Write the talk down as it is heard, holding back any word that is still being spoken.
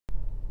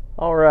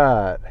All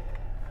right,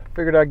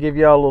 figured I'd give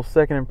y'all a little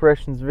second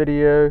impressions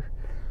video,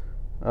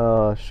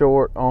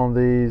 short on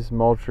these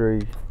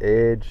Moultrie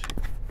Edge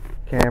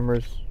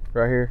cameras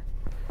right here.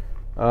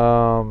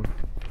 I've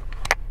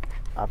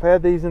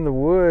had these in the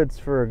woods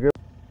for a good.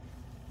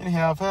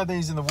 Anyhow, I've had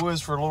these in the woods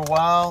for a little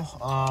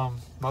while.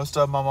 Most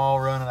of them I'm all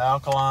running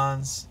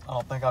alkalines. I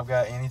don't think I've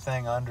got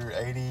anything under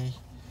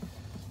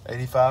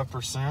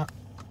 85%.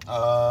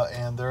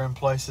 And they're in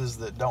places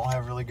that don't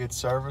have really good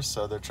service,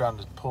 so they're trying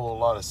to pull a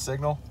lot of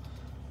signal.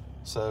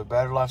 So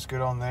battery life's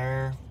good on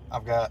there.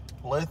 I've got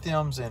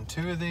lithiums in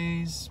 2 of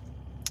these,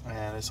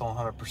 and it's on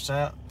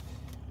 100%.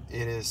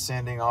 It is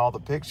sending all the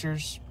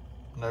pictures,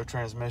 no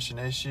transmission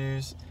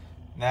issues.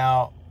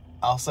 Now,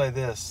 I'll say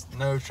this,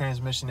 no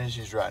transmission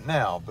issues right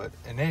now, but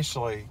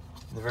initially,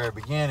 in the very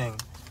beginning,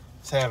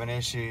 it's having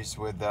issues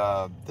with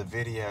the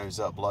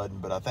videos uploading,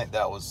 but I think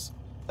that was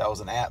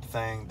an app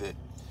thing that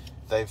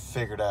they've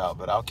figured out.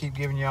 But I'll keep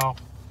giving y'all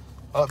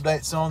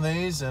updates on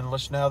these and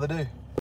let you know how they do.